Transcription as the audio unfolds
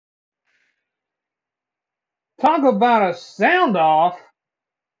Talk about a sound off.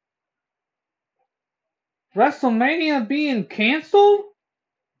 WrestleMania being canceled?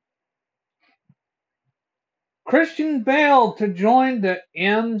 Christian Bale to join the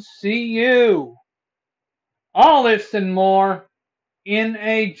MCU. All this and more in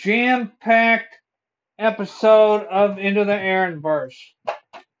a jam-packed episode of Into the Aaronverse.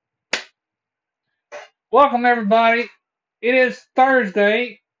 Welcome everybody. It is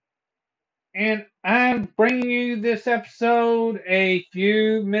Thursday and I'm bringing you this episode a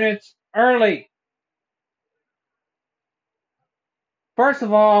few minutes early. First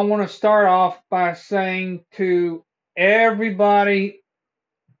of all, I want to start off by saying to everybody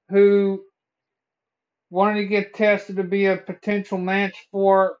who wanted to get tested to be a potential match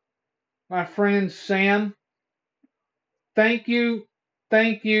for my friend Sam, thank you,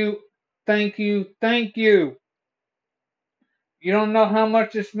 thank you, thank you, thank you. You don't know how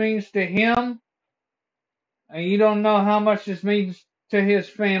much this means to him, and you don't know how much this means to his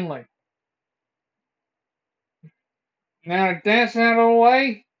family. Now, to dance out of the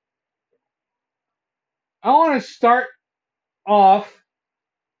way, I want to start off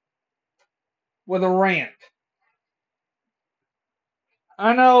with a rant.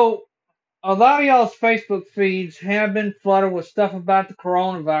 I know a lot of y'all's Facebook feeds have been flooded with stuff about the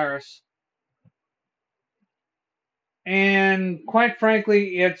coronavirus. And quite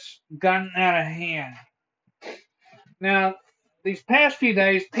frankly, it's gotten out of hand. Now, these past few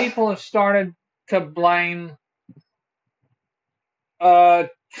days, people have started to blame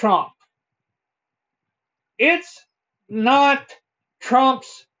Trump. It's not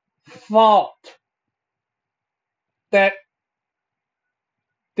Trump's fault that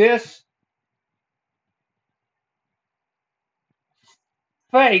this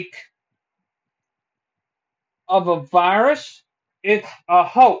fake of a virus, it's a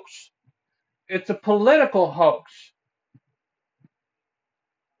hoax. It's a political hoax.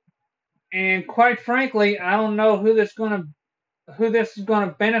 And quite frankly, I don't know who this is going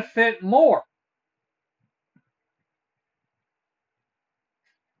to benefit more.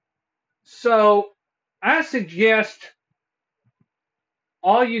 So I suggest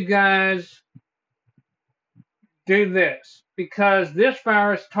all you guys do this, because this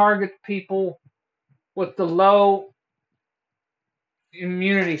virus targets people with the low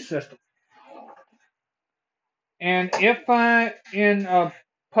immunity system. And if I, in a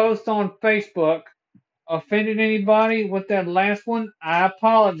post on Facebook, offended anybody with that last one, I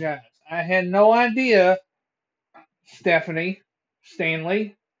apologize. I had no idea, Stephanie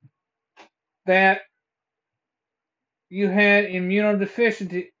Stanley, that you had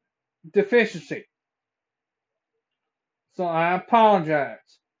immunodeficiency. So I apologize.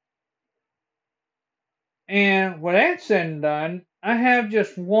 And with that said and done, I have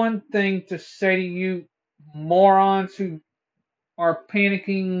just one thing to say to you morons who are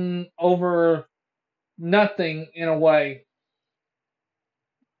panicking over nothing in a way.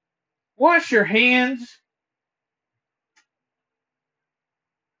 Wash your hands.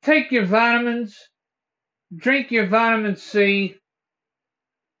 Take your vitamins. Drink your vitamin C.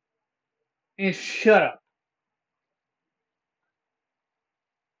 And shut up.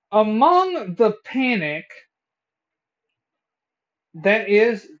 Among the panic that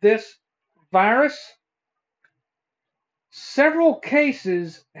is this virus, several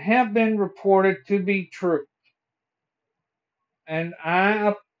cases have been reported to be true. And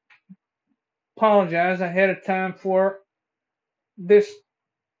I apologize ahead of time for this.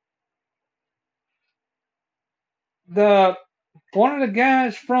 One of the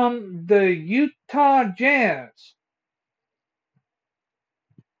guys from the Utah Jazz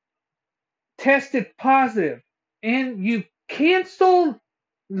tested positive, and you canceled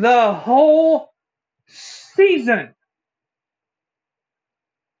the whole season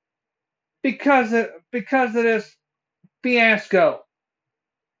because of this fiasco.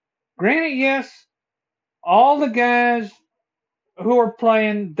 Granted, yes, all the guys who are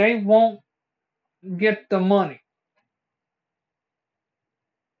playing, they won't get the money.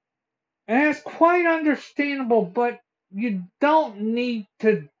 And that's quite understandable, but you don't need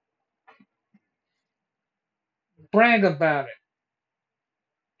to brag about it.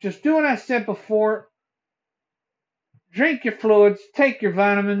 Just do what I said before. Drink your fluids, take your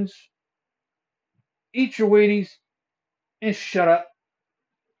vitamins, eat your Wheaties, and shut up.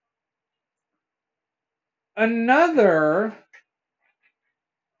 Another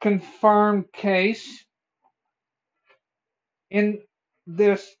confirmed case in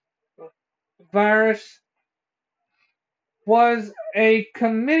this virus was a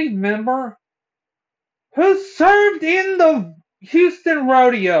committee member who served in the Houston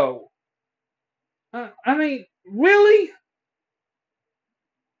rodeo. I mean, Really?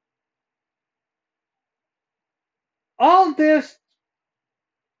 All this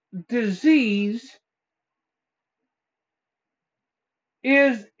disease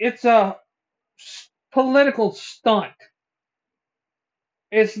it's a political stunt.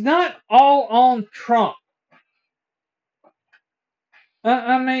 It's not all on Trump.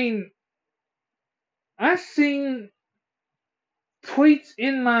 I mean, I've seen tweets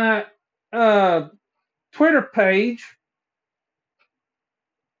in my uh, Twitter page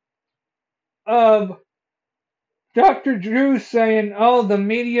of Dr. Drew saying, "Oh, the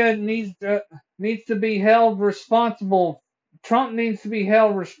media needs to be held responsible. Trump needs to be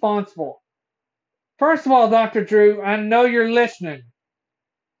held responsible." First of all, Dr. Drew, I know you're listening,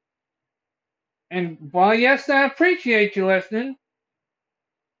 and while yes, I appreciate you listening,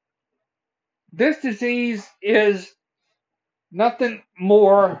 this disease is nothing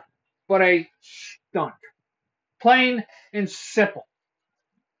more but a stunt, plain and simple.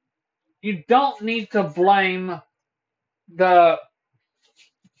 You don't need to blame the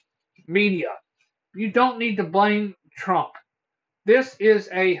media. You don't need to blame Trump. This is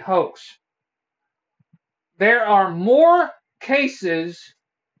a hoax. There are more cases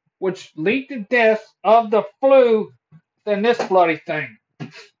which lead to death of the flu than this bloody thing.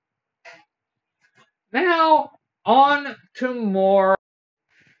 Now, on to more.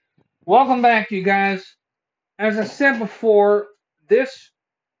 Welcome back, you guys. As I said before,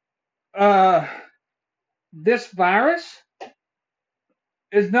 uh, this virus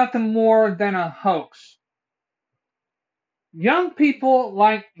is nothing more than a hoax. Young people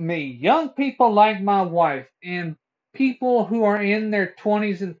like me, young people like my wife, and people who are in their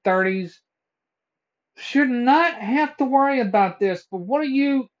 20s and 30s should not have to worry about this. But what do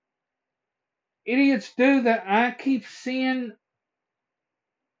you idiots do that I keep seeing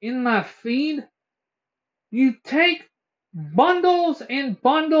in my feed? You take bundles and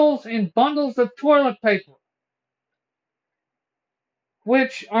bundles and bundles of toilet paper,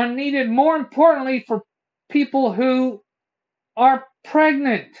 which are needed more importantly for people who are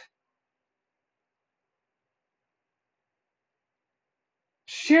pregnant.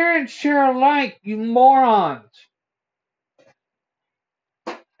 Share and share alike, you morons.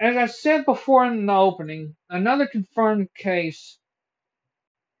 As I said before in the opening, another confirmed case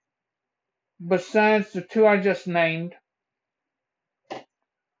besides the two I just named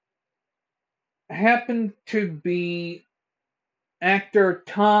happened to be actor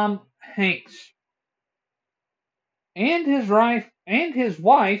Tom Hanks and his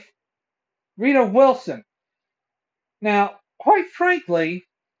wife Rita Wilson. Now, quite frankly,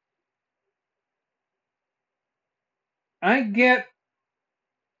 I get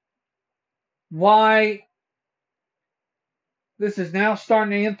why this is now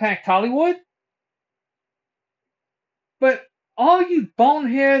starting to impact Hollywood, but all you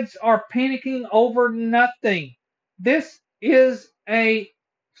boneheads are panicking over nothing. This is a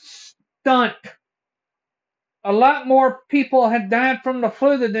stunt. A lot more people have died from the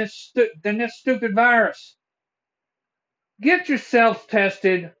flu than this stupid virus. Get yourselves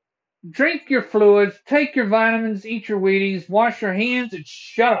tested, drink your fluids, take your vitamins, eat your Wheaties, wash your hands, and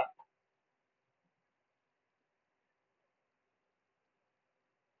shut up.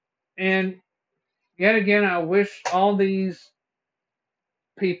 And yet again, I wish all these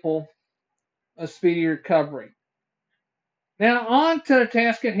people a speedy recovery. Now, on to the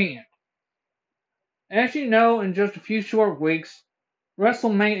task at hand. As you know, in just a few short weeks,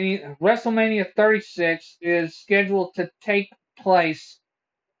 WrestleMania 36 is scheduled to take place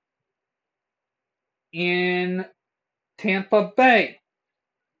in Tampa Bay.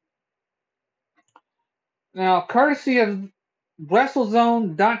 Now, courtesy of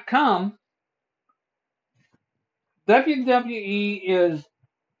WrestleZone.com, WWE is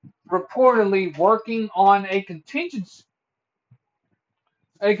reportedly working on a contingency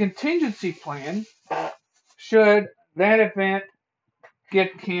plan should that event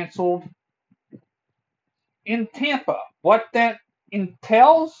get canceled in Tampa. What that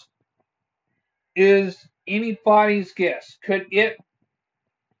entails is anybody's guess. Could it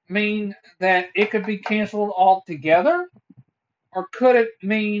mean that it could be canceled altogether? Or could it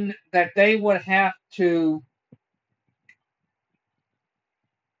mean that they would have to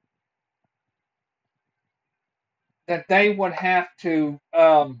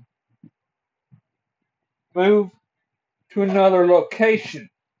move to another location?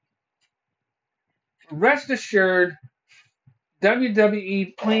 Rest assured,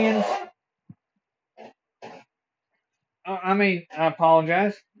 WWE plans. I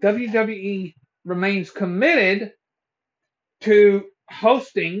apologize. WWE remains committed to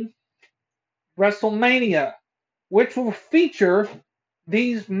hosting WrestleMania which will feature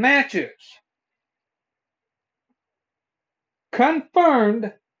these matches.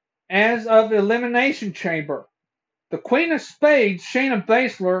 Confirmed as of Elimination Chamber. The Queen of Spades, Shayna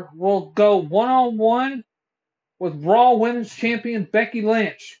Baszler, will go one-on-one with Raw Women's Champion Becky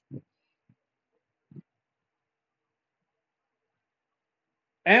Lynch.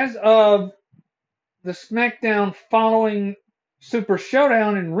 As of the SmackDown following Super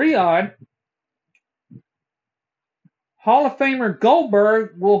Showdown in Riyadh, Hall of Famer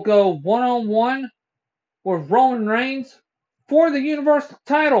Goldberg will go one-on-one with Roman Reigns for the Universal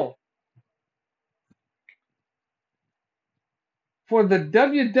title. For the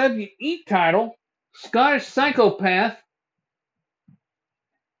WWE title, Scottish Psychopath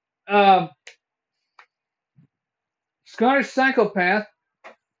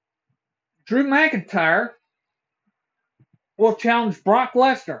Drew McIntyre will challenge Brock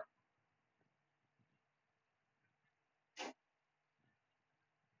Lesnar.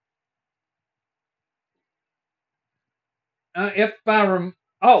 I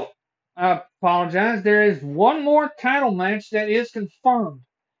apologize. There is one more title match that is confirmed.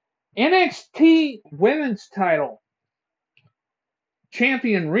 NXT Women's title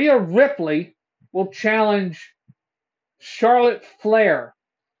champion Rhea Ripley will challenge Charlotte Flair,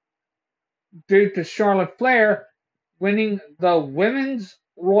 due to Charlotte Flair winning the Women's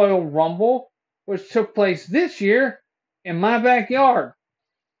Royal Rumble, which took place this year in my backyard,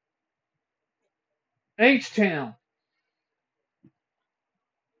 H-Town.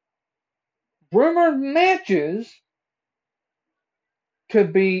 Rumored matches to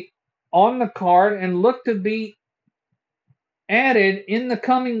be on the card and look to be added in the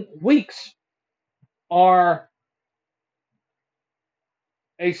coming weeks are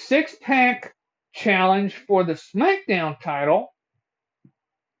a six-pack challenge for the SmackDown title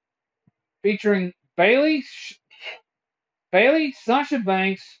featuring Bayley, Sasha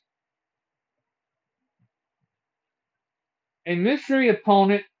Banks, a mystery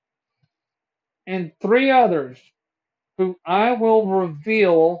opponent, and three others who I will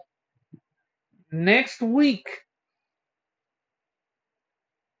reveal next week.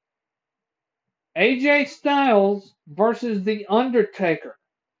 AJ Styles versus The Undertaker.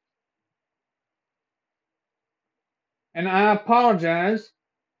 And I apologize,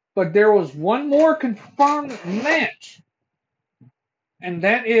 but there was one more confirmed match, and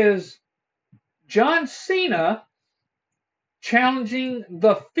that is John Cena challenging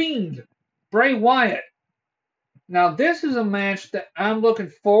The Fiend, Bray Wyatt. Now, this is a match that I'm looking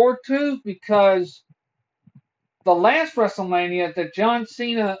forward to because the last WrestleMania that John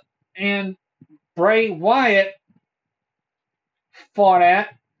Cena and Bray Wyatt fought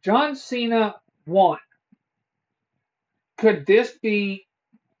at, John Cena won. Could this be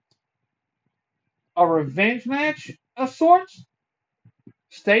a revenge match of sorts?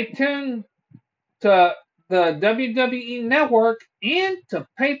 Stay tuned to the WWE Network and to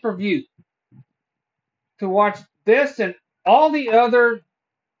pay-per-view to watch this and all the other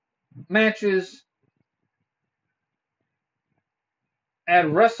matches at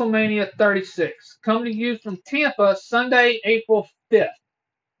WrestleMania 36. Coming to you from Tampa, Sunday, April 5th.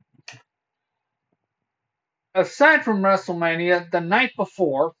 Aside from WrestleMania, the night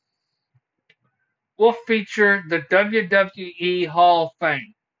before will feature the WWE Hall of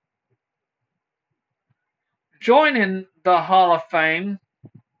Fame. Joining the Hall of Fame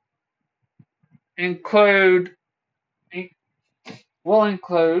will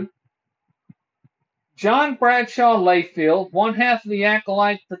include John Bradshaw Layfield, one half of the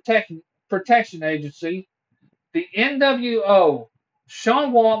Acolyte Protection Agency, the NWO,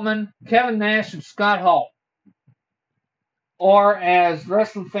 Sean Waltman, Kevin Nash, and Scott Hall. Or as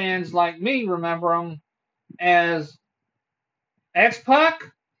wrestling fans like me remember them as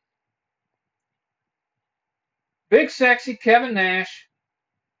X-Pac, Big Sexy Kevin Nash,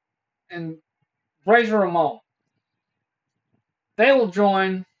 and Razor Ramon. They will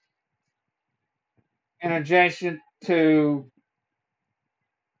join in adjacent to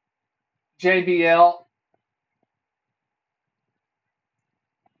JBL,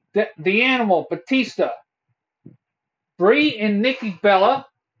 the Animal, Batista, Brie and Nikki Bella,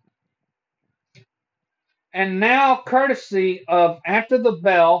 and now courtesy of After the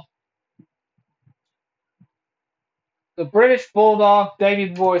Bell, the British Bulldog,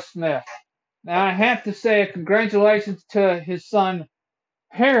 Davey Boy Smith. Now I have to say congratulations to his son,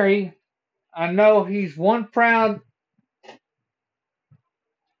 Harry. I know he's one proud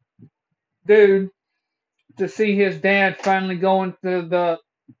dude to see his dad finally going to the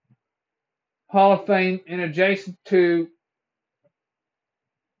Hall of Fame and adjacent to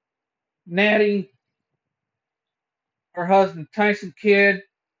Natty her husband Tyson Kidd,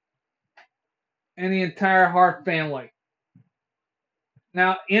 and the entire Hart family.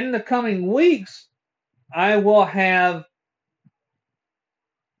 Now, in the coming weeks, I will have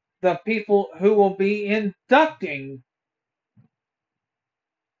the people who will be inducting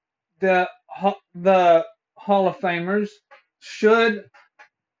the the Hall of Famers should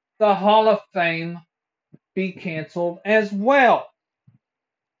the Hall of Fame be canceled as well.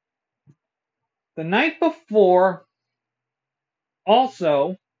 The night before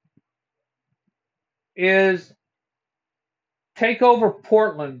also is Takeover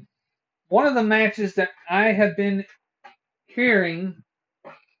Portland. One of the matches that I have been hearing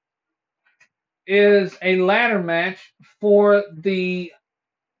is a ladder match for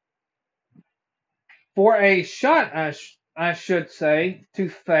a shot, I should say, to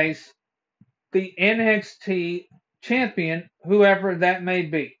face the NXT champion, whoever that may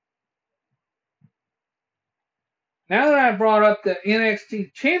be. Now that I brought up the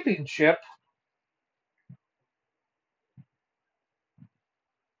NXT championship,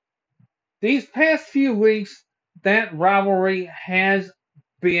 these past few weeks, that rivalry has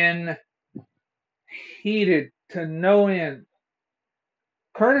been heated to no end.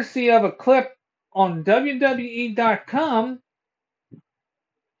 Courtesy of a clip on WWE.com,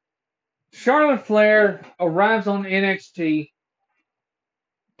 Charlotte Flair arrives on NXT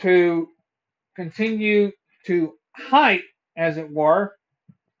to continue to hype, as it were,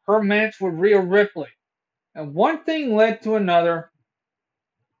 her match with Rhea Ripley. And one thing led to another,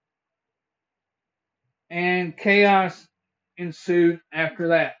 and chaos ensued after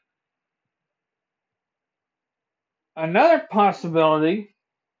that. Another possibility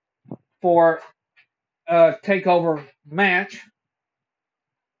for a takeover match,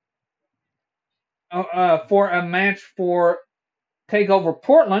 for a match for Takeover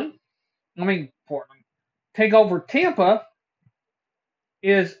Portland, Takeover Tampa,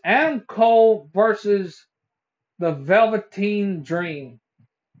 is Adam Cole versus the Velveteen Dream.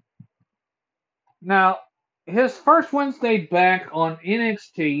 Now, his first Wednesday back on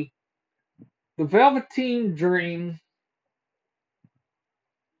NXT, the Velveteen Dream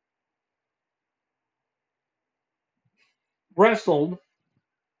wrestled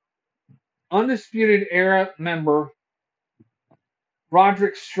Undisputed Era member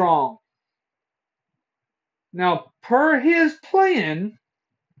Roderick Strong. Now, per his plan,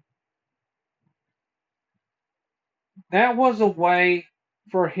 that was a way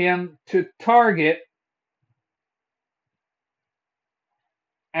for him to target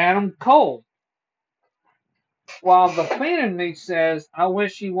Adam Cole. While the fan in me says, I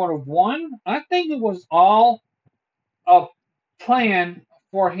wish he would have won, I think it was all a plan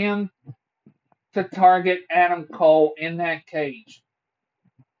for him to target Adam Cole in that cage.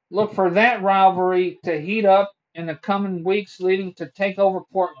 Look for that rivalry to heat up in the coming weeks leading to TakeOver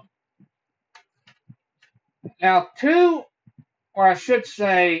Portland. Now, two, or I should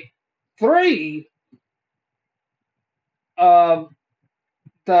say three, of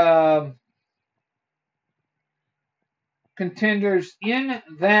the contenders in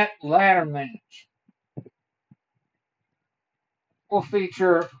that ladder match will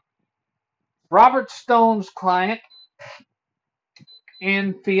feature Robert Stone's client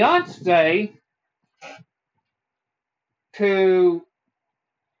and fiance to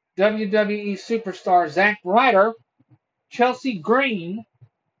WWE superstar Zack Ryder, Chelsea Green,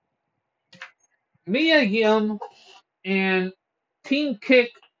 Mia Yim, and Team Kick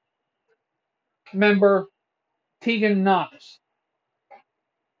member Tegan Knox.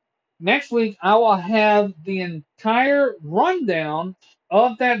 Next week, I will have the entire rundown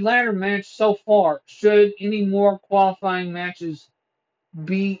of that ladder match so far, should any more qualifying matches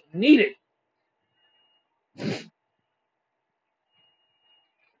be needed.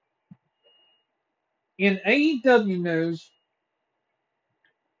 In AEW news,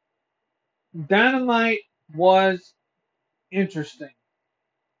 Dynamite was interesting.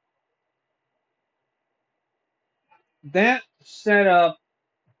 That set up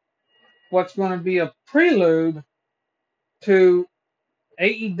what's going to be a prelude to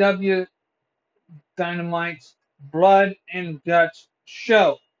AEW Dynamite's Blood and Guts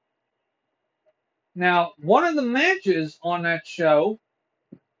show. Now, one of the matches on that show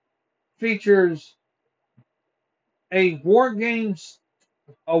features a War Games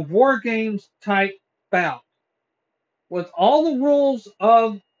type bout. With all the rules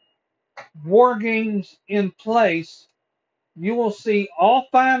of War Games in place, you will see all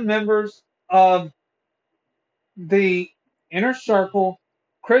 5 members of the Inner Circle,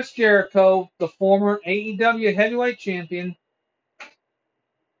 Chris Jericho, the former AEW Heavyweight Champion,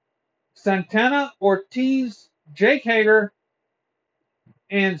 Santana Ortiz Jake Hager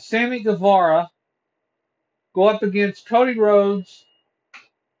and Sammy Guevara go up against Cody Rhodes,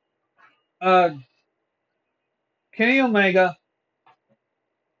 uh, Kenny Omega,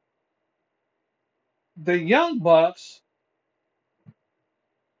 the Young Bucks,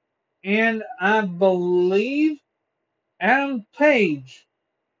 and I believe Adam Page.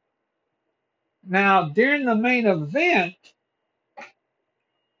 Now, during the main event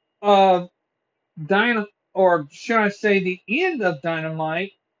of Dynamite, or should I say the end of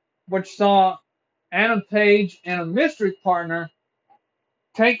Dynamite, which saw Adam Page and a mystery partner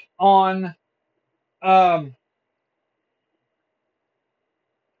take on um,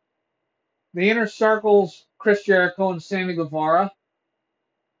 the Inner Circle's Chris Jericho and Sammy Guevara,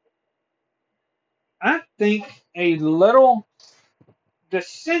 I think a little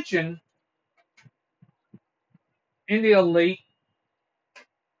dissension in the Elite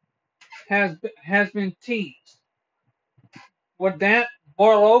has been teased. Would that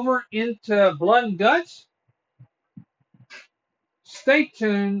boil over into blood and guts? Stay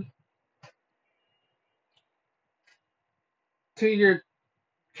tuned to your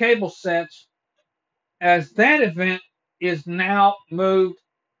cable sets as that event is now moved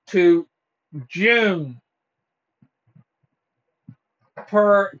to June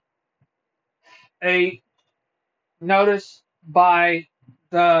per a notice by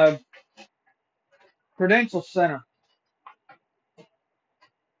the Prudential Center.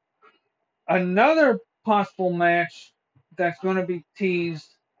 Another possible match that's going to be teased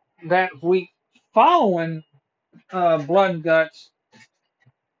that week following Blood and Guts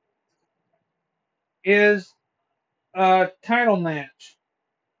is a title match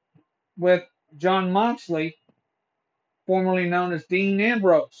with Jon Moxley, formerly known as Dean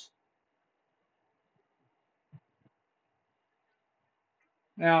Ambrose.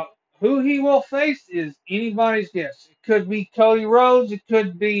 Now, who he will face is anybody's guess. It could be Cody Rhodes, it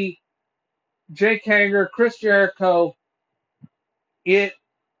could be Jake Hager, Chris Jericho. It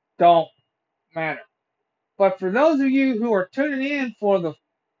don't matter. But for those of you who are tuning in for the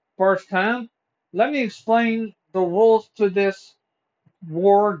first time, let me explain the rules to this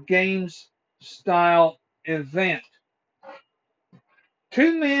War Games style event.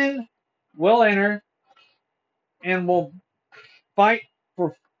 Two men will enter and will fight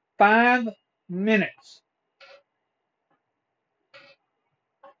for 5 minutes.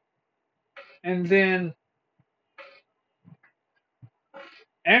 And then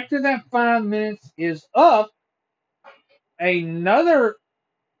after that 5 minutes is up, another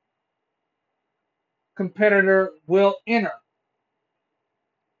competitor will enter.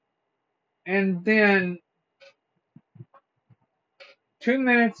 And then 2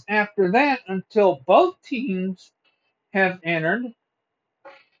 minutes after that, until both teams have entered,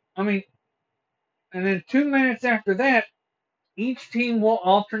 and then 2 minutes after that, each team will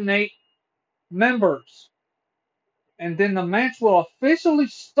alternate members. And then the match will officially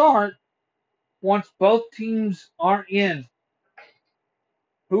start once both teams are in.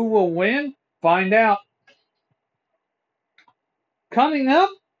 Who will win? Find out. Coming up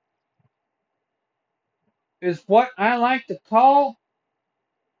is what I like to call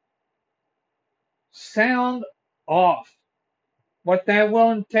sound off. What that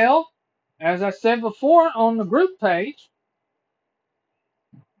will entail, as I said before on the group page,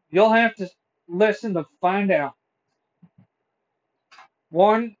 you'll have to listen to find out.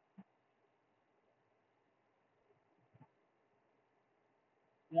 One,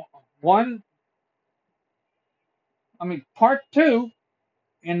 part two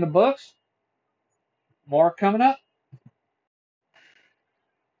in the books. More coming up.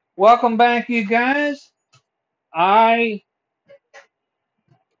 Welcome back, you guys. I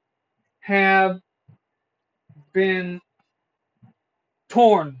have been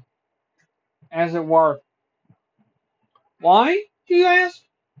torn, as it were. Why, do you ask?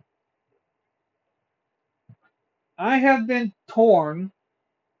 I have been torn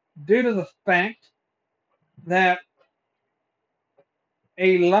due to the fact that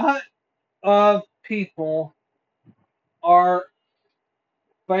a lot of people are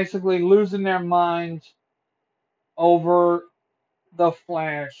basically losing their minds over the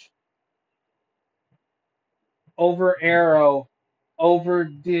Flash, over Arrow, over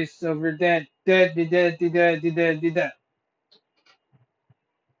this, over that, that.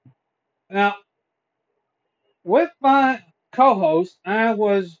 Now, with my co-host, I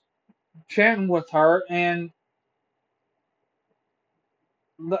was chatting with her and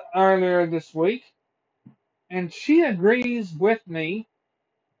earlier this week, and she agrees with me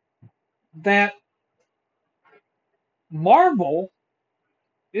that Marvel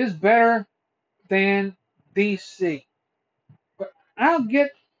is better than DC. But I'll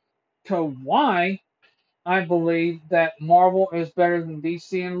get to why I believe that Marvel is better than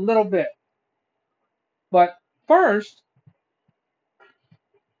DC in a little bit. But first,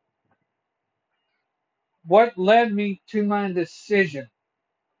 what led me to my decision?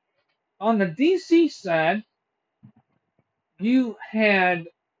 On the DC side, you had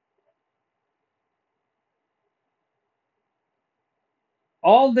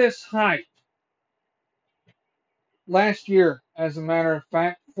all this hype last year, as a matter of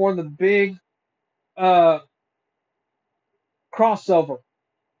fact, for the big uh, crossover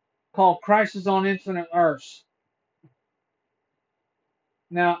called Crisis on Infinite Earths.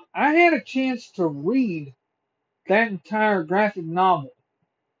 Now, I had a chance to read that entire graphic novel.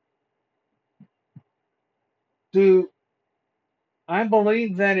 Do I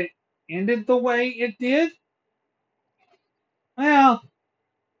believe that it ended the way it did? Well,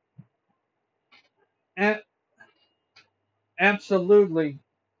 a- absolutely.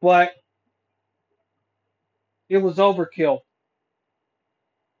 But it was overkill.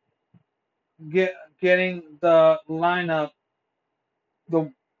 Getting the lineup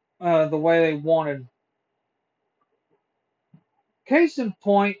the the way they wanted. Case in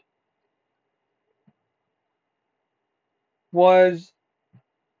point was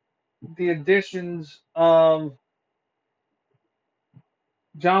the additions of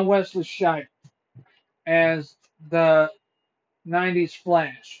John Wesley Shipe as the 90s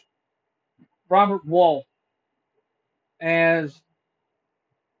Flash, Robert Wolf as,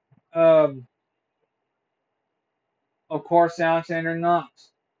 um, of course, Alexander Knox,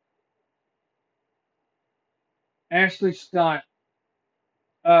 Ashley Scott,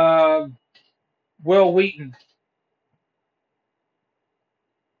 uh, Will Wheaton,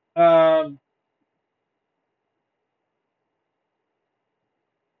 um,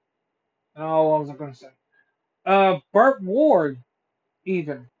 oh, what was I going to say? Burt Ward,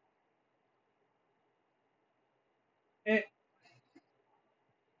 even. And,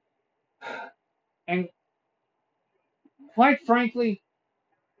 and quite frankly,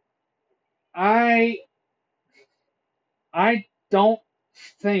 I I don't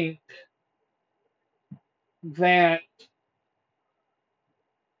think that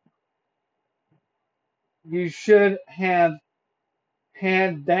you should have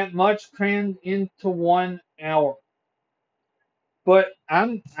had that much crammed into 1 hour. But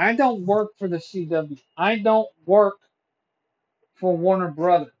I don't work for the CW. I don't work for Warner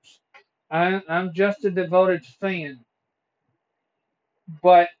Brothers. I'm just a devoted fan.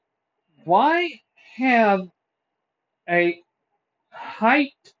 But why have a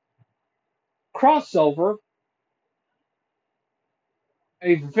hyped crossover,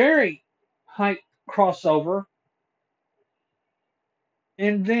 a very hyped crossover,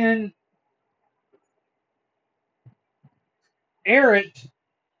 and then air it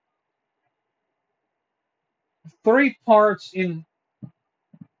 3 parts in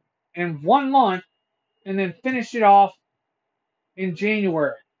 1 month, and then finish it off in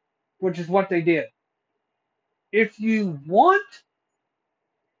January, which is what they did. If you want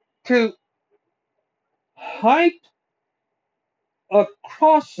to hype a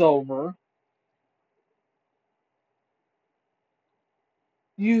crossover,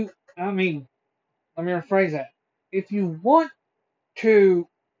 I mean, let me rephrase that. If you want to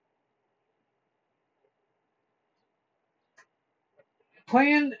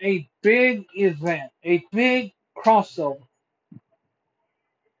plan a big event, a big crossover,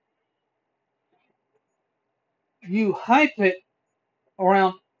 you hype it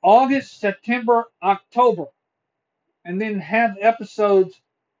around August, September, October, and then have episodes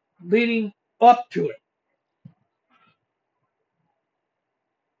leading up to it.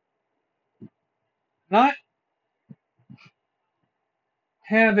 Not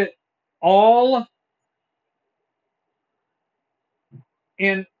have it all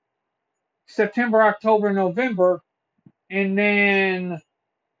in September, October, November, and then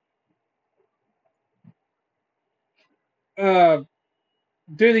uh,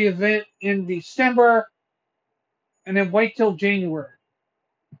 do the event in December, and then wait till January.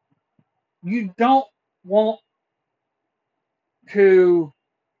 You don't want to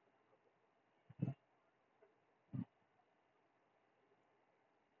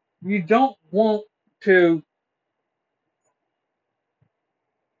you don't want to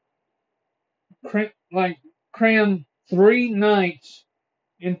like cram 3 nights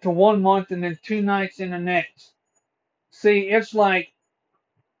into 1 month and then 2 nights in the next. See, it's like,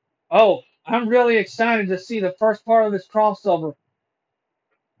 oh, I'm really excited to see the first part of this crossover.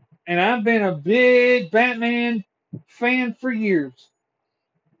 And I've been a big Batman fan for years.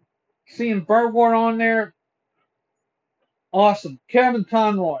 Seeing Bird War on there, awesome. Kevin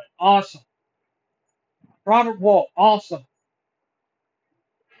Conroy, awesome. Robert Wolf, awesome.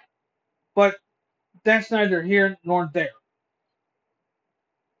 But that's neither here nor there.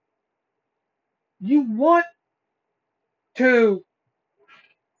 You want to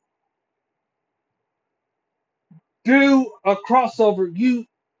do a crossover, you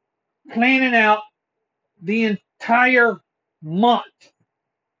plan it out the entire month.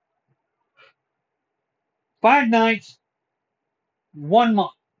 5 nights, 1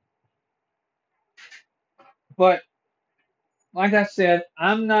 month. But like I said,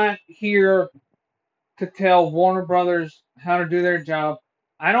 I'm not here to tell Warner Brothers how to do their job.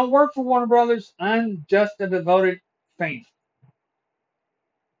 I don't work for Warner Brothers. I'm just a devoted fan.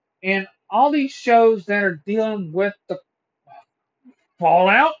 And all these shows that are dealing with the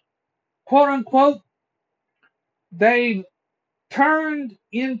fallout, quote unquote, they turned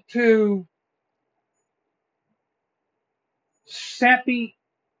into sappy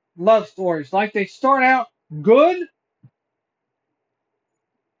love stories. Like they start out good,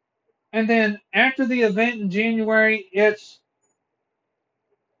 and then after the event in January, it's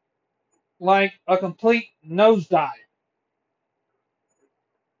like a complete nosedive.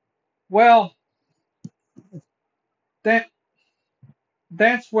 Well, that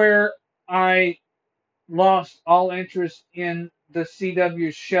that's where I lost all interest in the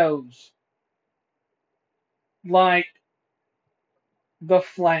CW shows, like The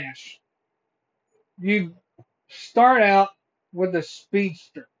Flash. You start out with a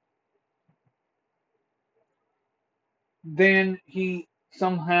speedster, then he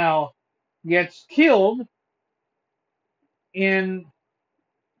somehow gets killed in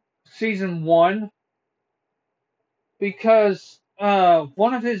season 1 because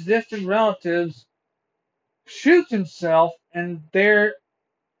one of his distant relatives shoots himself, and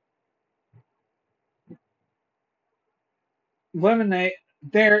eliminate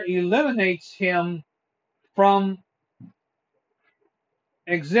there eliminates him from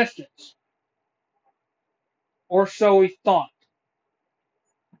existence, or so he thought.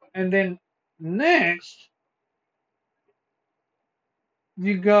 And then next,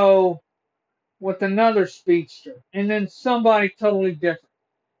 you go with another speedster, and then somebody totally different.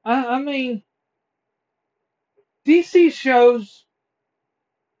 I mean, DC shows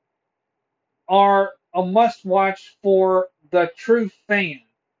are a must watch for the true fan.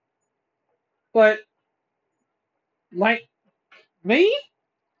 But like me,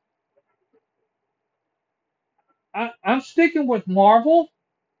 I'm sticking with Marvel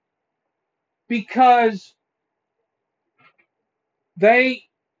because they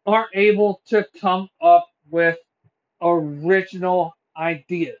are able to come up with original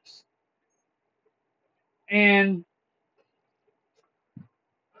ideas. And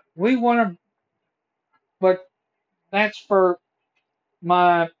we want to, but that's for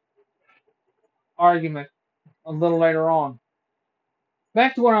my argument a little later on.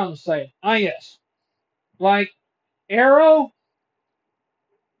 Back to what I'm saying. Ah, yes. Like Arrow,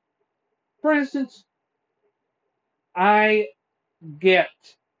 for instance, I get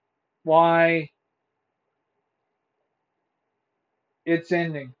why it's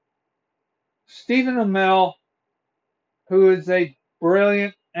ending. Stephen Amell, who is a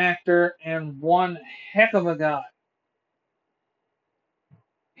brilliant actor and one heck of a guy,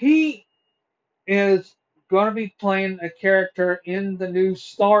 he is going to be playing a character in the new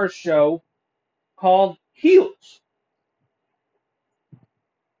Star show called Heels.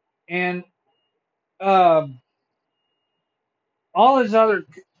 And um, all his other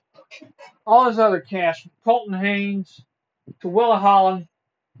cast, from Colton Haynes to Willa Holland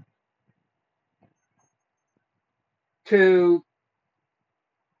to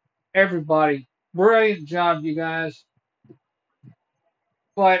everybody. Brilliant job, you guys.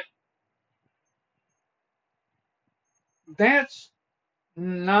 But that's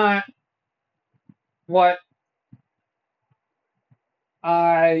not what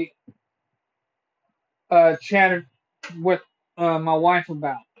I chatted with my wife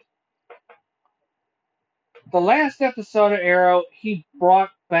about. The last episode of Arrow, he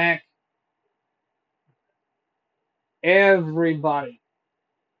brought back everybody,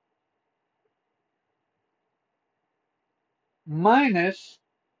 minus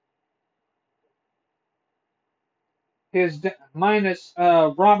minus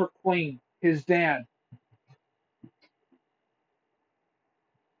Robert Queen, his dad.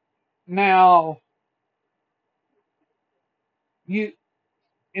 Now, you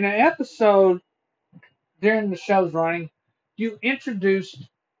in an episode during the show's running, you introduced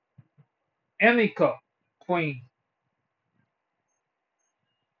Emika Queen,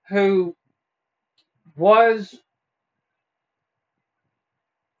 who was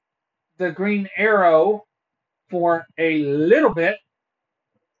the Green Arrow for a little bit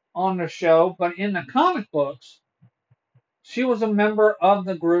on the show, but in the comic books, she was a member of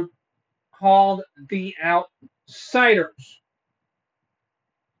the group called the Outsiders.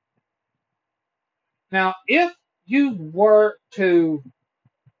 Now, if you were to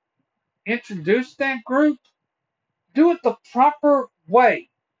introduce that group, do it the proper way.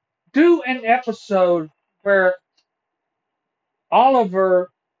 Do an episode where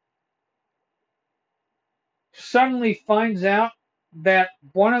Oliver suddenly finds out that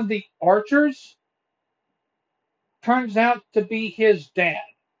one of the archers turns out to be his dad.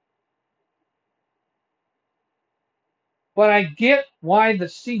 But I get why the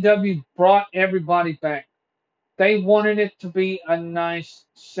CW brought everybody back. They wanted it to be a nice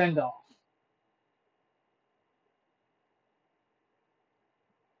send off.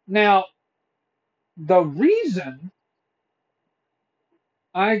 Now, the reason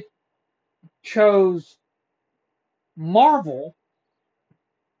I chose Marvel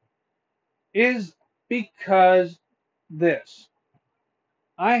is because this.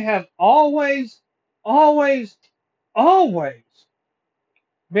 I have always, always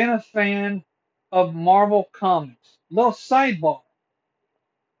been a fan of Marvel Comics. Little sidebar.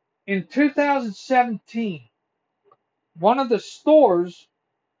 In 2017, one of the stores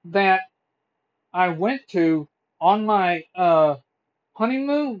that I went to on my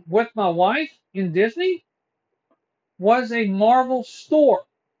honeymoon with my wife in Disney was a Marvel store.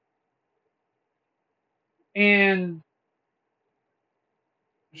 And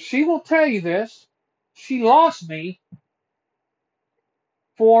she will tell you this. She lost me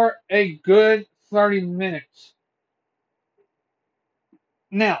for a good 30 minutes.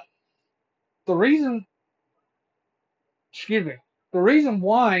 Now, the reason, excuse me, the reason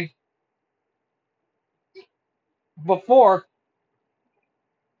why before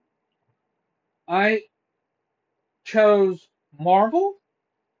I chose Marvel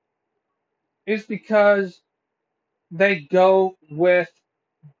is because they go with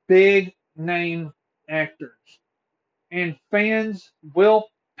big name actors. And fans will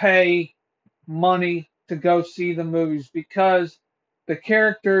pay money to go see the movies because the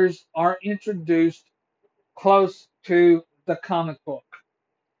characters are introduced close to the comic book.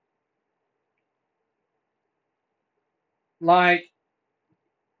 Like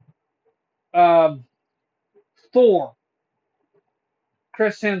um, Thor,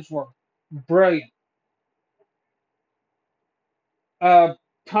 Chris Hemsworth, brilliant. Uh,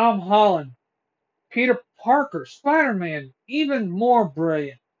 Tom Holland, Peter Parker, Spider Man, even more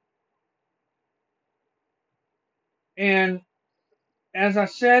brilliant. And as I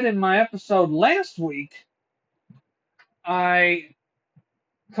said in my episode last week, I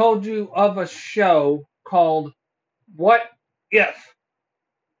told you of a show called What If?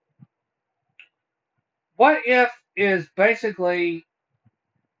 What If is basically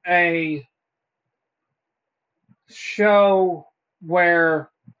a show where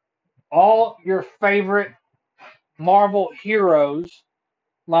all your favorite Marvel heroes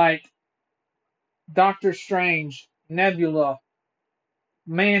like Doctor Strange, Nebula,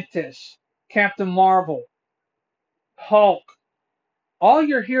 Mantis, Captain Marvel, Hulk, all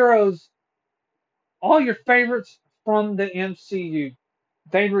your heroes, all your favorites from the MCU,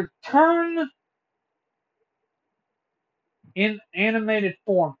 they return in animated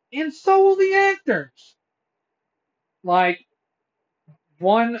form. And so will the actors. Like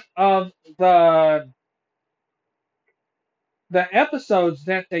one of the episodes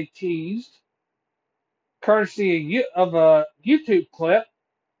that they teased, courtesy of a YouTube clip,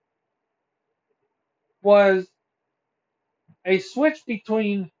 was a switch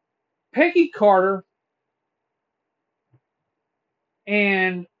between Peggy Carter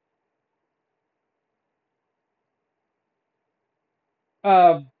and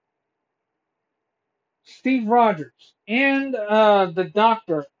uh, Steve Rogers and the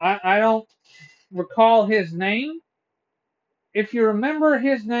Doctor. I don't recall his name. If you remember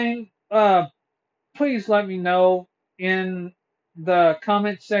his name, please let me know in the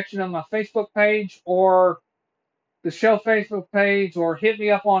comment section of my Facebook page or the show Facebook page or hit me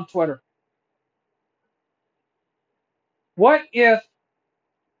up on Twitter. What if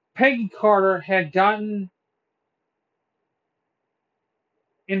Peggy Carter had gotten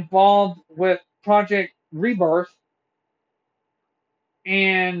involved with Project Rebirth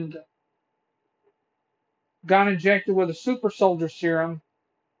and got injected with a super soldier serum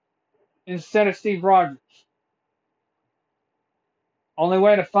instead of Steve Rogers? Only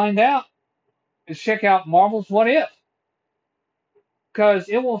way to find out is check out Marvel's What If, because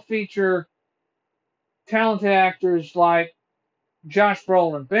it will feature talented actors like Josh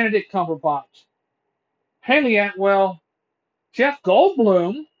Brolin, Benedict Cumberbatch, Haley Atwell, Jeff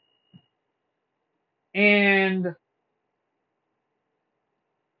Goldblum, and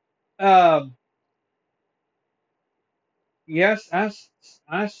uh, yes,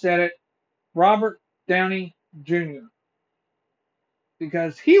 I said it, Robert Downey Jr.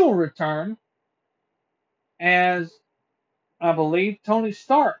 because he will return as, I believe, Tony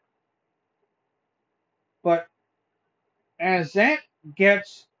Stark. But as that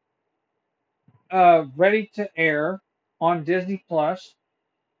gets ready to air on Disney Plus,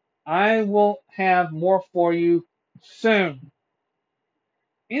 I will have more for you soon.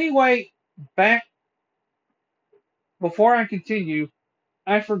 Anyway, back before I continue,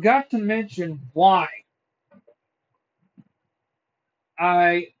 I forgot to mention why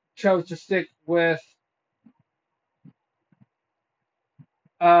I chose to stick with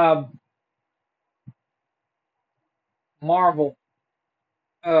uh, Marvel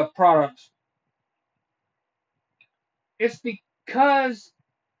products. It's because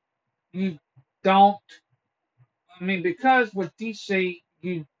you don't, because with DC,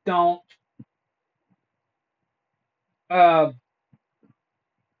 you don't uh,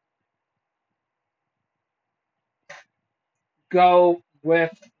 go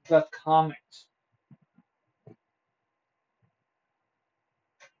with the comics.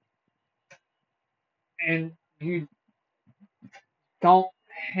 And you don't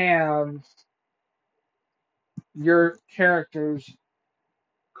have your characters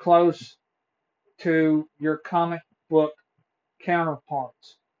close to your comic book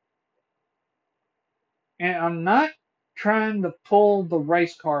counterparts. And I'm not trying to pull the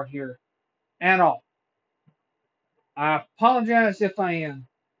race card here at all. I apologize if I am.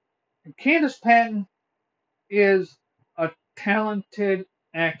 Candace Patton is a talented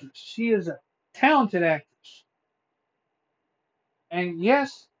actress. She is a talented actress. And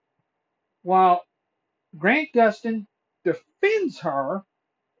yes, while Grant Gustin defends her,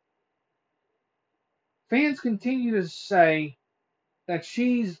 fans continue to say that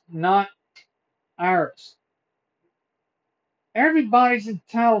she's not Iris. Everybody's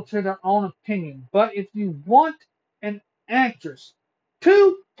entitled to their own opinion, but if you want an actress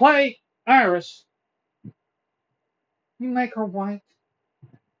to play Iris, you make her white.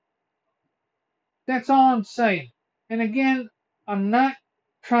 That's all I'm saying. And again, I'm not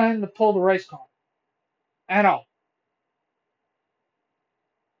trying to pull the race card at all.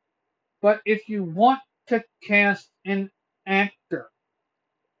 But if you want to cast an actor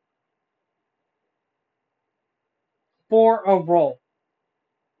for a role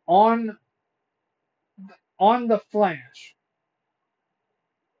on the Flash,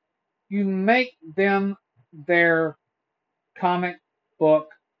 you make them their comic book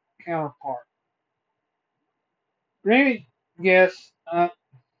counterpart. Granted, yes,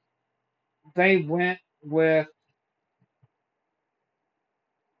 they went with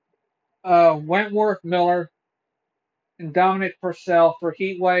Wentworth Miller and Dominic Purcell for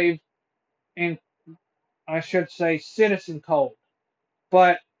Heatwave and, I should say, Citizen Cold.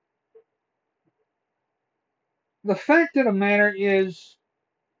 But the fact of the matter is,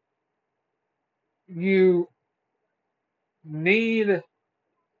 you need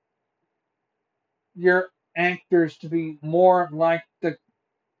your actors to be more like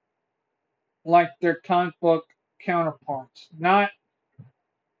their comic book counterparts. Not,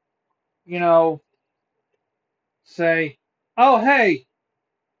 you know, say, oh hey,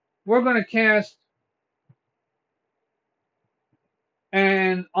 we're gonna cast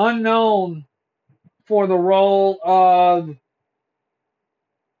an unknown for the role of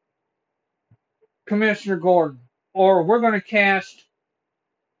Commissioner Gordon. Or we're gonna cast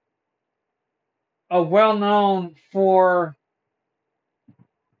a well known for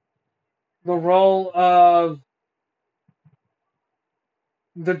the role of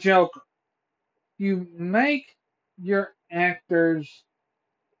the Joker. You make your actors,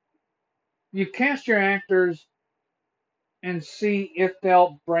 you cast your actors and see if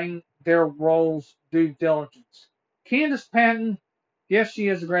they'll bring their roles due diligence. Candace Patton, yes, she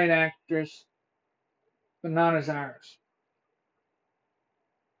is a great actress, but not as Iris.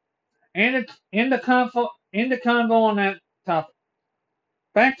 And it's in the convo on that topic.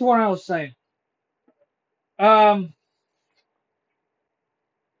 Back to what I was saying. Um,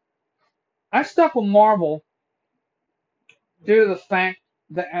 I stuck with Marvel due to the fact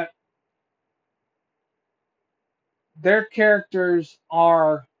that their characters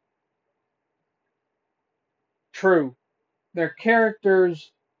are true. Their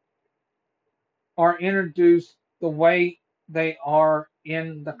characters are introduced the way they are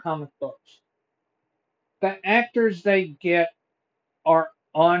in the comic books. The actors they get are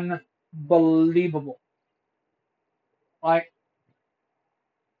unbelievable. Like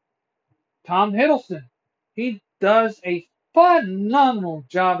Tom Hiddleston, he does a phenomenal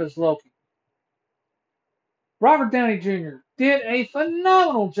job as Loki. Robert Downey Jr. did a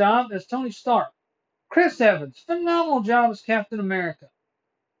phenomenal job as Tony Stark. Chris Evans, phenomenal job as Captain America.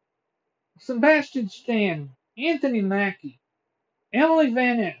 Sebastian Stan, Anthony Mackie, Emily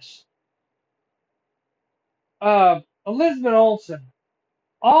Van Ness, Elizabeth Olsen,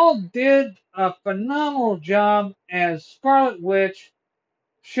 all did a phenomenal job as Scarlet Witch,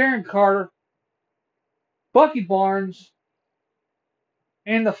 Sharon Carter, Bucky Barnes,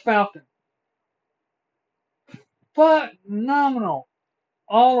 and the Falcon. Phenomenal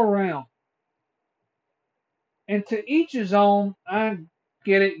all around. And to each his own, I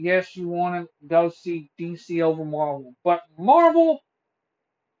get it. Yes, you want to go see DC over Marvel. But Marvel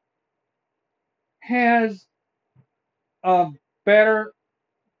has a better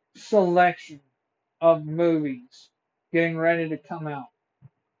selection of movies getting ready to come out.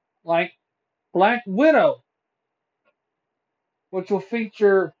 Like Black Widow, which will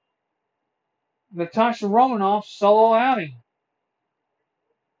feature Natasha Romanoff's solo outing.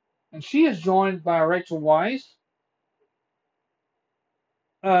 And she is joined by Rachel Weisz,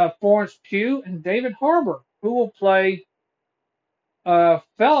 Florence Pugh, and David Harbour, who will play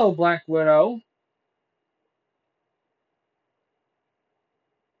fellow Black Widow,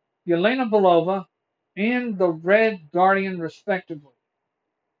 Yelena Belova, and the Red Guardian, respectively.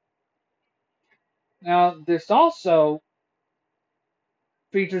 Now, this also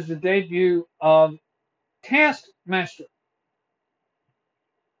features the debut of Taskmaster.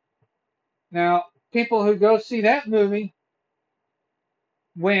 Now, people who go see that movie,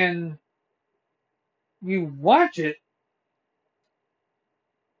 when you watch it,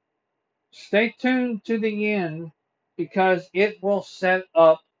 stay tuned to the end because it will set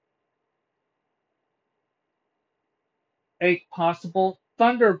up a possible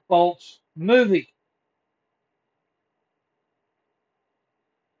Thunderbolts movie.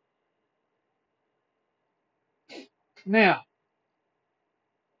 Now,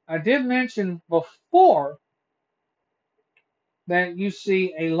 I did mention before that you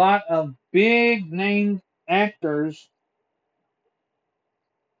see a lot of big name actors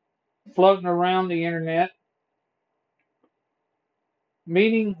floating around the internet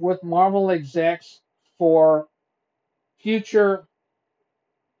meeting with Marvel execs for future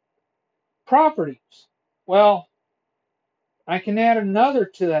properties. Well, I can add another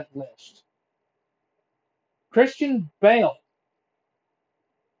to that list. Christian Bale.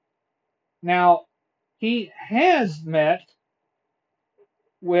 Now, he has met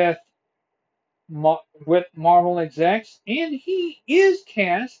with with Marvel execs, and he is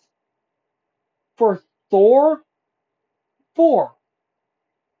cast for Thor 4,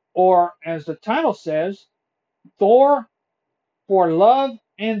 or as the title says, Thor for Love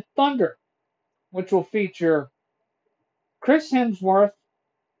and Thunder, which will feature Chris Hemsworth,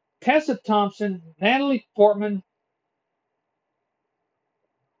 Tessa Thompson, Natalie Portman,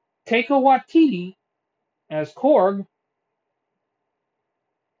 Taika Waititi as Korg,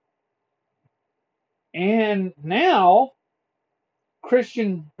 and now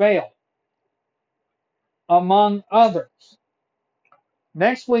Christian Bale, among others.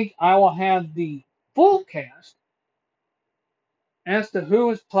 Next week, I will have the full cast as to who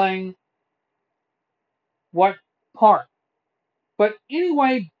is playing what part. But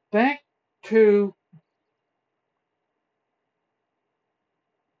anyway, back to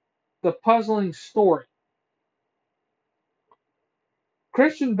the puzzling story.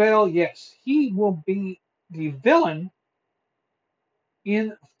 Christian Bale, yes, he will be the villain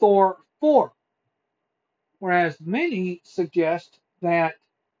in Thor 4, whereas many suggest that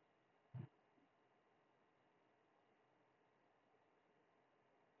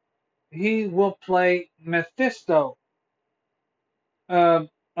he will play Mephisto of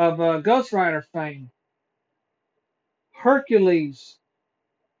Ghost Rider fame, Hercules,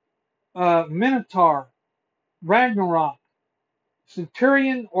 Minotaur, Ragnarok,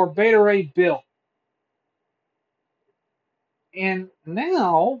 Centurion, or Beta Ray Bill. And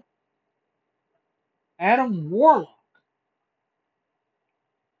now, Adam Warlock.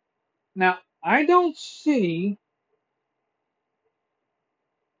 Now, I don't see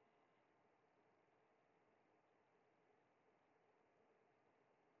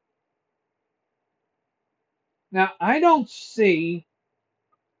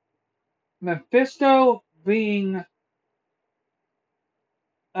Mephisto being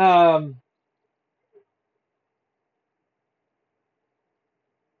um,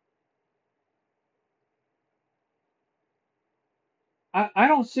 I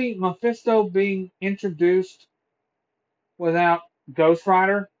don't see Mephisto being introduced without Ghost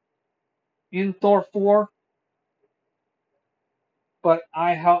Rider in Thor 4, but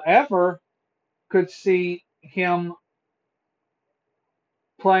I, however, could see him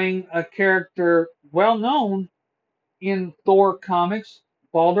playing a character well known in Thor comics,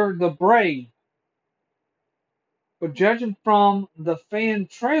 Balder the Brave. But judging from the fan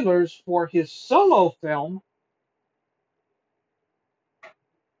trailers for his solo film,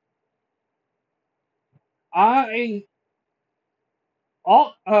 I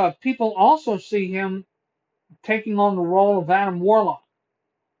people also see him taking on the role of Adam Warlock.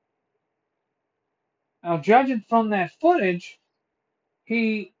 Now, judging from that footage,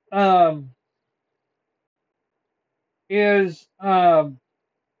 he is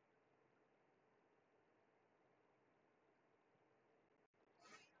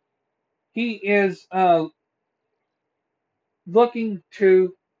he is looking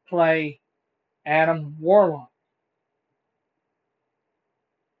to play Adam Warlock,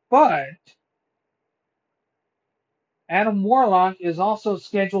 but Adam Warlock is also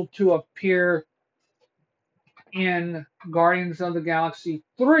scheduled to appear in Guardians of the Galaxy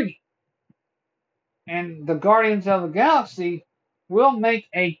 3. And the Guardians of the Galaxy will make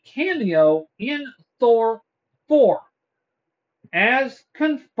a cameo in Thor 4, as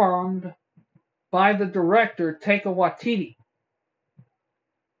confirmed by the director Taika Waititi.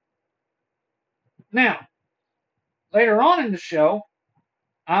 Now, later on in the show,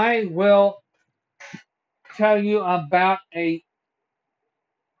 I will tell you about a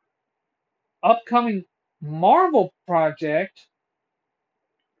upcoming Marvel project,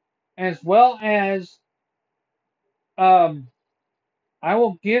 as well as um, I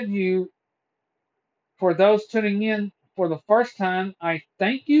will give you, for those tuning in for the first time, I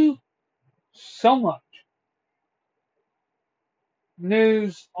thank you so much.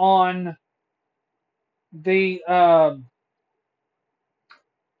 News on the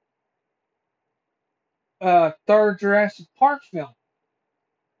third Jurassic Park film.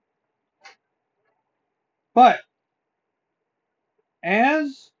 But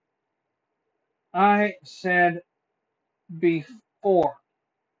as I said before,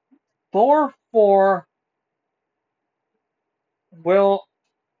 Thor 4 will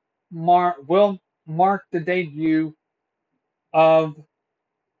mark the debut of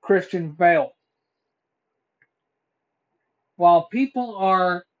Christian Bale. While people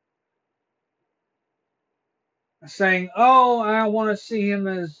are saying, "Oh, I want to see him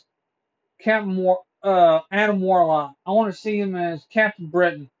as Adam Warlock. I want to see him as Captain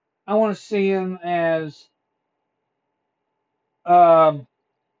Britain. I want to see him as um,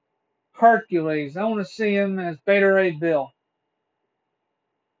 Hercules. I want to see him as Beta Ray Bill."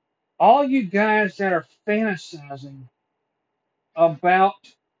 All you guys that are fantasizing about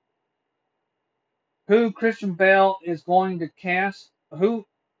who Christian Bale is going to cast, who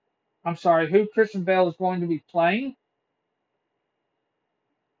Christian Bale is going to be playing,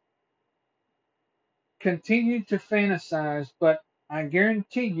 continue to fantasize, but I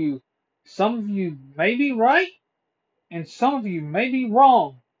guarantee you, some of you may be right and some of you may be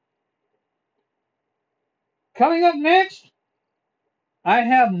wrong. Coming up next, I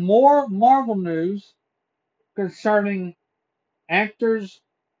have more Marvel news concerning actors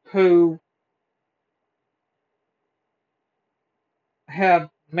who have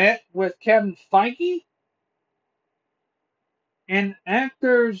met with Kevin Feige and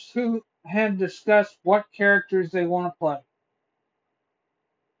actors who have discussed what characters they want to play.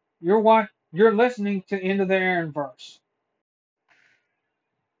 You're listening to Into the Aaronverse.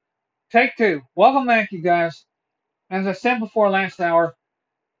 Take two. Welcome back, you guys. As I said before last hour,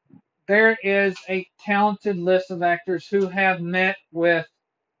 there is a talented list of actors who have met with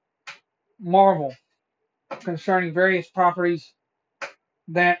Marvel concerning various properties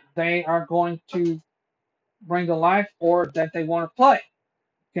that they are going to bring to life or that they want to play.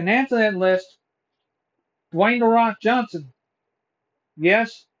 You can add to that list Dwayne The Rock Johnson.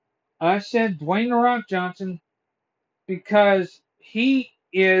 Yes, I said Dwayne The Rock Johnson because he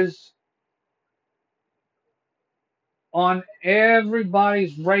is on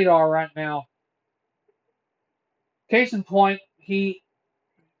everybody's radar right now. Case in point, he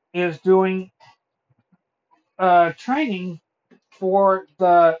is doing training for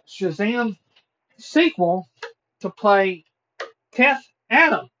the Shazam sequel to play Teth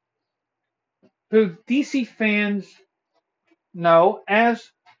Adam, who DC fans know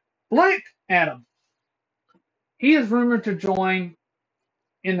as Black Adam. He is rumored to join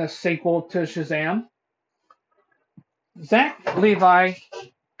in the sequel to Shazam. Zach Levi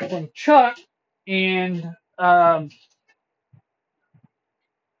from Chuck and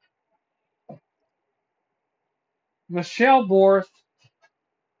Michelle Borth,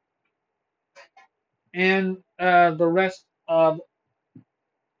 and the rest of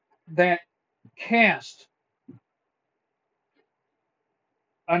that cast.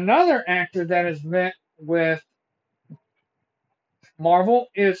 Another actor that has met with Marvel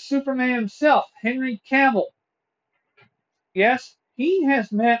is Superman himself, Henry Cavill. Yes, he has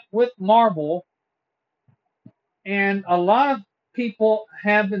met with Marvel, and a lot of people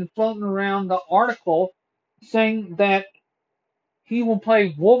have been floating around the article saying that he will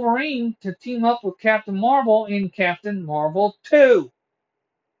play Wolverine to team up with Captain Marvel in Captain Marvel 2.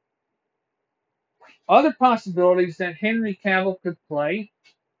 Other possibilities that Henry Cavill could play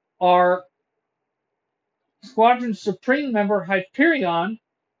are Squadron Supreme member Hyperion,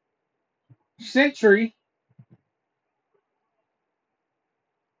 Sentry,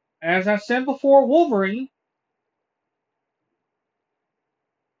 as I said before, Wolverine,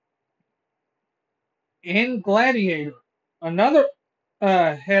 and Gladiator. Another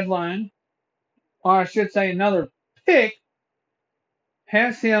headline, or I should say another pick,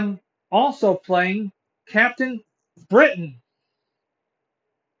 has him also playing Captain Britain.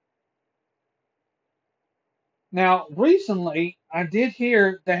 Now, recently, I did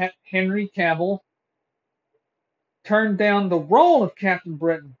hear that Henry Cavill turned down the role of Captain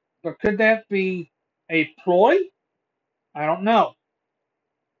Britain, but could that be a ploy? I don't know.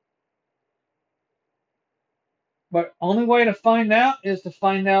 But only way to find out is to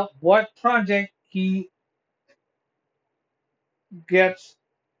find out what project he gets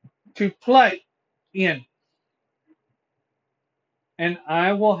to play in. And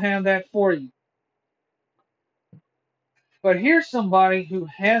I will have that for you. But here's somebody who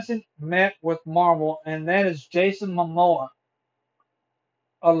hasn't met with Marvel, and that is Jason Momoa.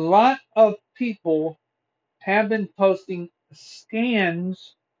 A lot of people have been posting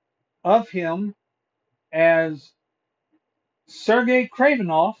scans of him as Sergei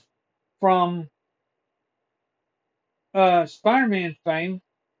Kravinoff from Spider-Man fame,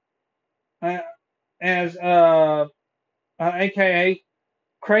 uh, as AKA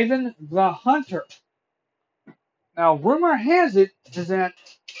Kraven the Hunter. Now, rumor has it is that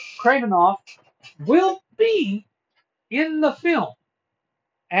Kravinoff will be in the film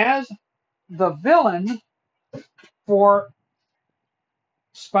as the villain for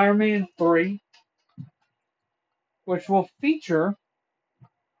Spider-Man 3, which will feature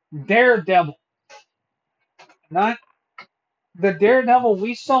Daredevil. Not the Daredevil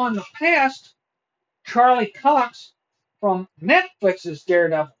we saw in the past, Charlie Cox from Netflix's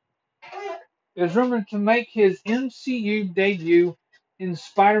Daredevil, is rumored to make his MCU debut in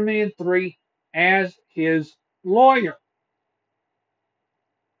Spider-Man 3 as his lawyer,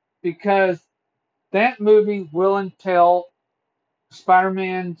 because that movie will entail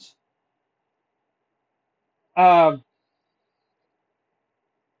Spider-Man's uh,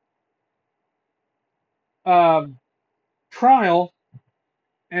 uh, trial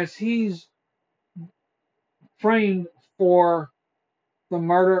as he's framed for the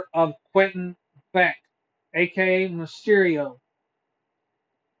murder of Quentin Beck, aka Mysterio.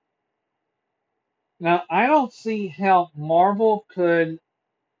 Now, I don't see how Marvel could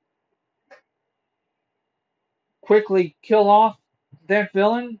quickly kill off that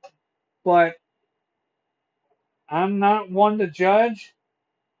villain, but I'm not one to judge.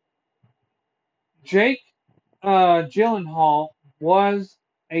 Jake Gyllenhaal was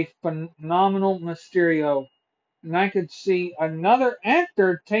a phenomenal Mysterio, and I could see another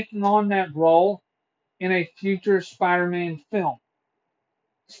actor taking on that role in a future Spider-Man film.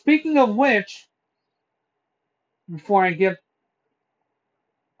 Speaking of which, before I get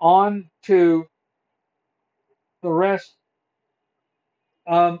on to the rest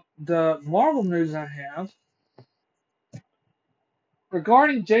of the Marvel news I have,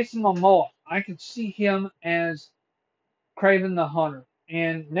 regarding Jason Momoa, I could see him as Kraven the Hunter.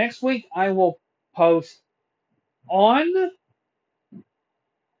 And next week I will post on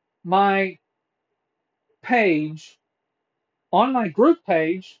my page, on my group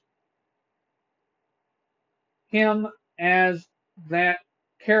page, him as that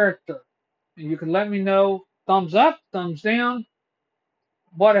character. And you can let me know thumbs up, thumbs down,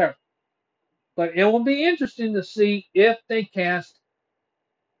 whatever. But it will be interesting to see if they cast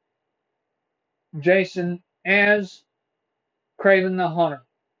Jason as Kraven the Hunter.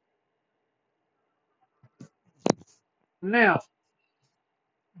 Now,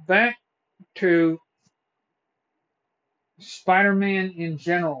 back to Spider-Man in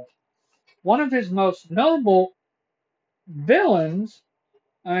general. One of his most notable villains,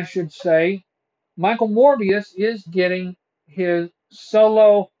 I should say, Michael Morbius, is getting his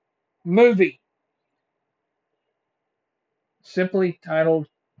solo movie. simply titled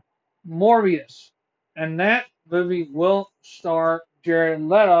Morbius. And that movie will star Jared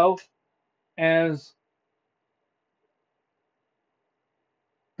Leto as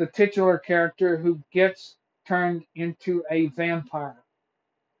the titular character who gets turned into a vampire.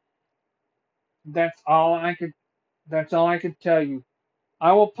 That's all I could that's all I could tell you.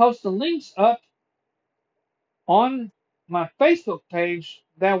 I will post the links up on my Facebook page.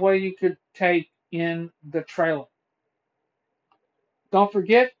 That way you could take in the trailer. Don't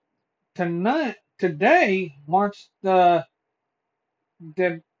forget today the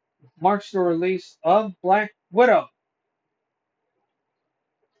marks the release of Black Widow.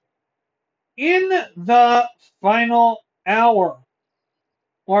 In the final hour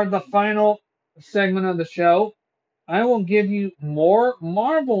or the final segment of the show, I will give you more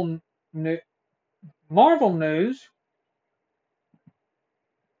Marvel news,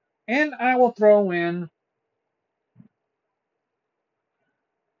 and I will throw in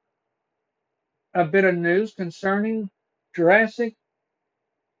a bit of news concerning Jurassic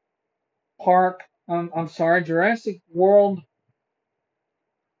Jurassic World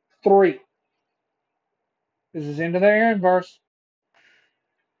 3. This is Into the Airverse.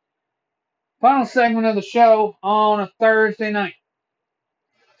 Final segment of the show on a Thursday night.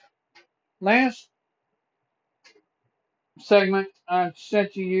 Last segment, I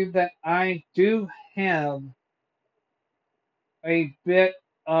said to you that I do have a bit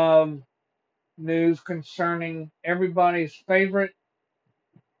of news concerning everybody's favorite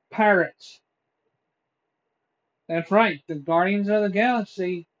pirates. That's right, the Guardians of the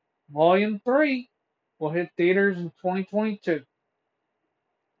Galaxy Volume 3 will hit theaters in 2022.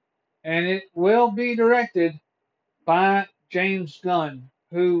 And it will be directed by James Gunn,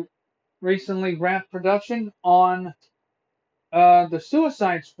 who recently wrapped production on The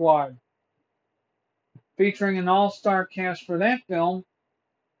Suicide Squad, featuring an all-star cast for that film,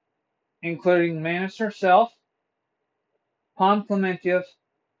 including Manus herself, Pom Klementieff,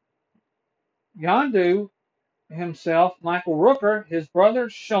 Yondu himself, Michael Rooker, his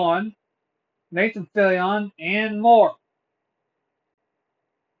brother Sean, Nathan Fillion, and more.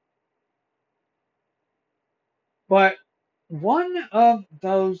 But one of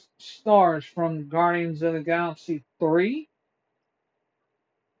those stars from Guardians of the Galaxy 3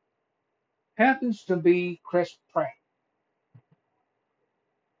 happens to be Chris Pratt.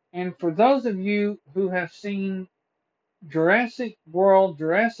 And for those of you who have seen Jurassic World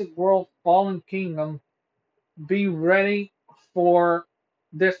Fallen Kingdom, be ready for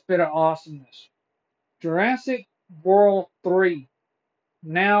this bit of awesomeness. Jurassic World 3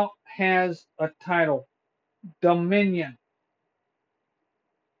 now has a title, Dominion.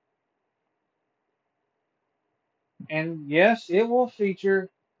 And yes, it will feature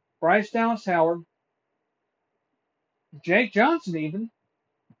Bryce Dallas Howard, Jake Johnson even,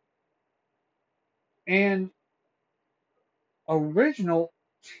 and original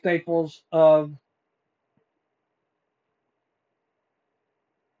staples of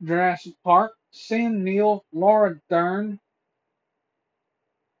Jurassic Park, Sam Neill, Laura Dern,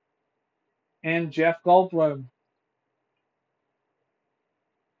 and Jeff Goldblum.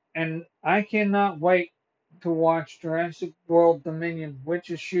 And I cannot wait to watch Jurassic World Dominion,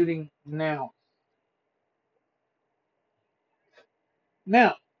 which is shooting now.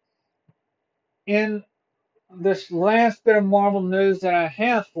 Now, in this last bit of Marvel news that I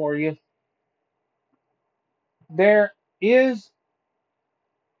have for you, there is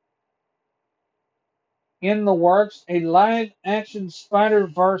in the works a live action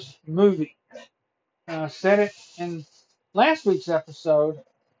Spider-Verse movie. I said it in last week's episode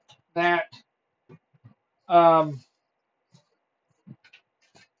that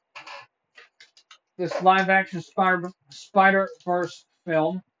this live action Spider-Verse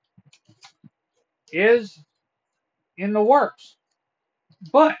film is in the works.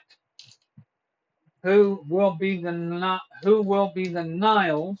 But who will be the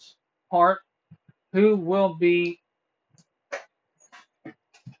Niles part? Who will be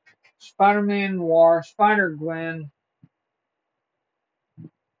Spider-Man Noir, Spider-Gwen,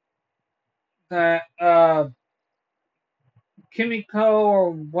 that Kimiko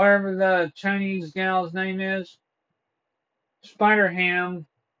or whatever the Chinese gal's name is, Spider-Ham,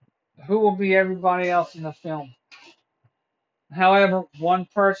 who will be everybody else in the film. However, one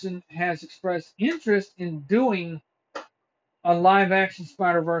person has expressed interest in doing a live-action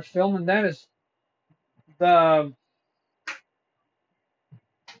Spider-Verse film, and that is the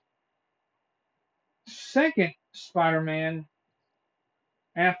second Spider-Man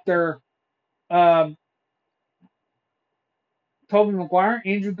after Tobey Maguire,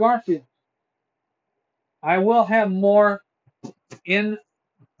 Andrew Garfield. I will have more in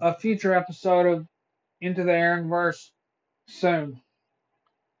a future episode of Into the Aaronverse soon.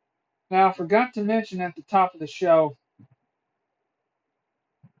 Now, I forgot to mention at the top of the show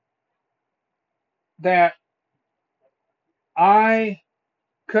that I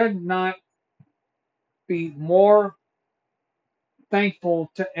could not be more thankful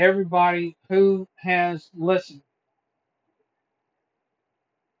to everybody who has listened.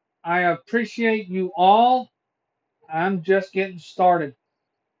 I appreciate you all. I'm just getting started.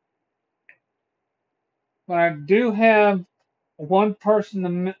 But I do have one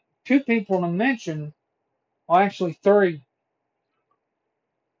person, two people to mention, well, actually three,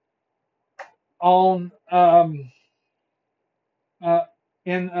 on uh,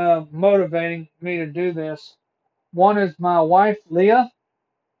 in motivating me to do this. One is my wife, Leah.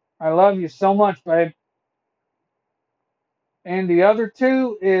 I love you so much, babe. And the other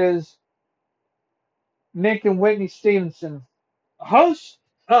two is Nick and Whitney Stevenson, hosts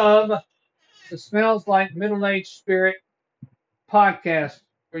of the Smells Like Middle Aged Spirit podcast,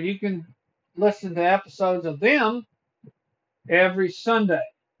 where you can listen to episodes of them every Sunday.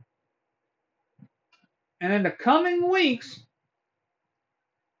 And in the coming weeks,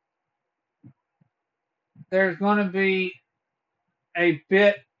 there's going to be a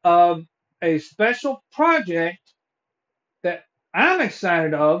bit of a special project that I'm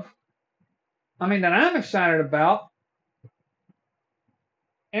excited of. That I'm excited about,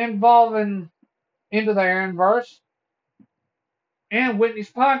 involving Into the Aaronverse and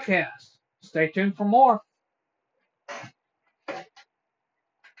Whitney's podcast. Stay tuned for more.